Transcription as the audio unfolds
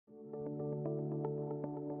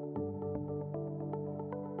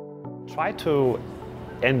Try to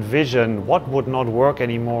envision what would not work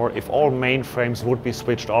anymore if all mainframes would be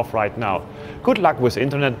switched off right now. Good luck with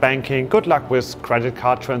internet banking, good luck with credit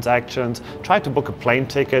card transactions, try to book a plane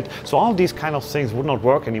ticket. So all these kind of things would not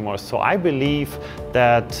work anymore. So I believe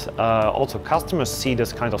that also customers see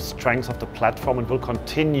this kind of strength of the platform and will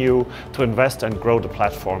continue to invest and grow the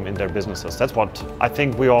platform in their businesses. That's what I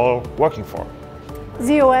think we're all working for.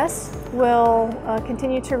 z/OS will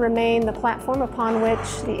continue to remain the platform upon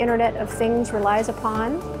which the Internet of Things relies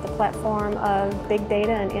upon, the platform of big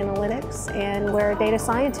data and analytics, and where data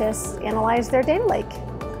scientists analyze their data lake.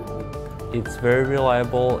 It's very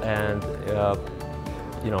reliable, and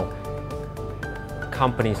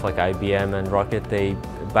companies like IBM and Rocket, they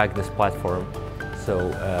back this platform, so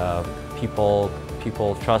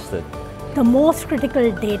people trust it. The most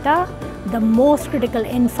critical data, the most critical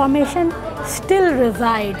information still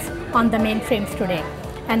resides on the mainframes today,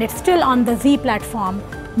 and it's still on the Z platform,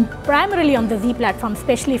 primarily on the Z platform,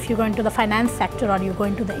 especially if you go into the finance sector, or you go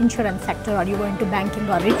into the insurance sector, or you go into banking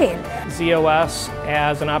or retail. z/OS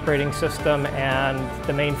as an operating system and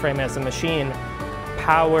the mainframe as a machine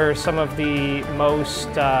power some of the most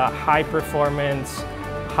high performance,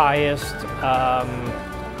 highest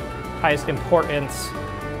importance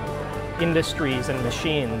industries and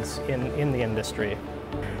machines in the industry.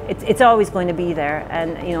 It's always going to be there,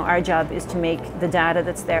 and our job is to make the data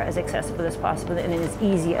that's there as accessible as possible and in as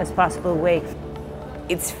easy as possible way.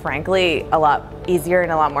 It's frankly a lot easier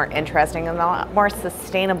and a lot more interesting and a lot more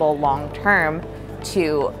sustainable long term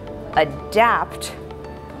to adapt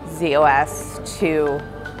z/OS to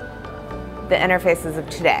the interfaces of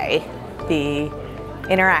today, the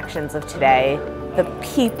interactions of today, the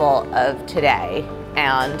people of today,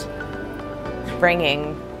 and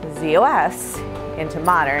bringing z/OS into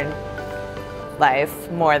modern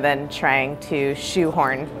life more than trying to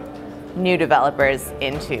shoehorn new developers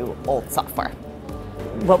into old software.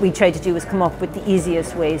 What we try to do is come up with the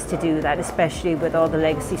easiest ways to do that, especially with all the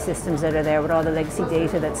legacy systems that are there, with all the legacy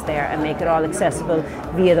data that's there, and make it all accessible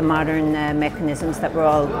via the modern mechanisms that we're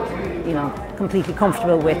all completely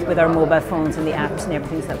comfortable with our mobile phones and the apps and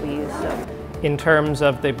everything that we use. So. In terms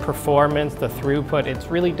of the performance, the throughput, it's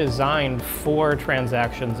really designed for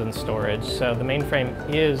transactions and storage. So the mainframe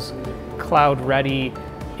is cloud ready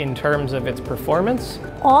in terms of its performance.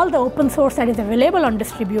 All the open source that is available on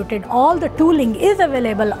distributed, all the tooling is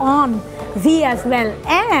available on Z as well.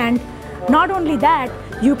 And not only that,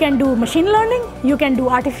 you can do machine learning, you can do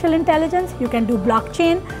artificial intelligence, you can do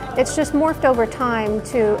blockchain. It's just morphed over time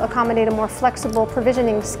to accommodate a more flexible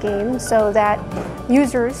provisioning scheme so that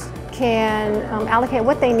users can allocate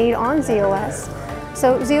what they need on z/OS.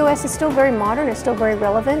 So z/OS is still very modern, it's still very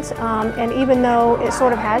relevant, and even though it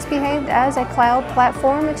sort of has behaved as a cloud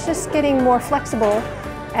platform, it's just getting more flexible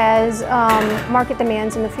as market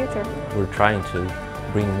demands in the future. We're trying to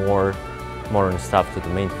bring more modern stuff to the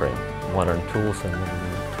mainframe, modern tools and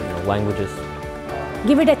languages.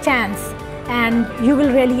 Give it a chance and you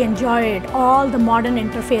will really enjoy it. All the modern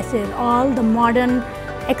interfaces, all the modern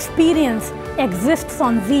experience exists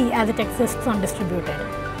on Z as it exists on distributed.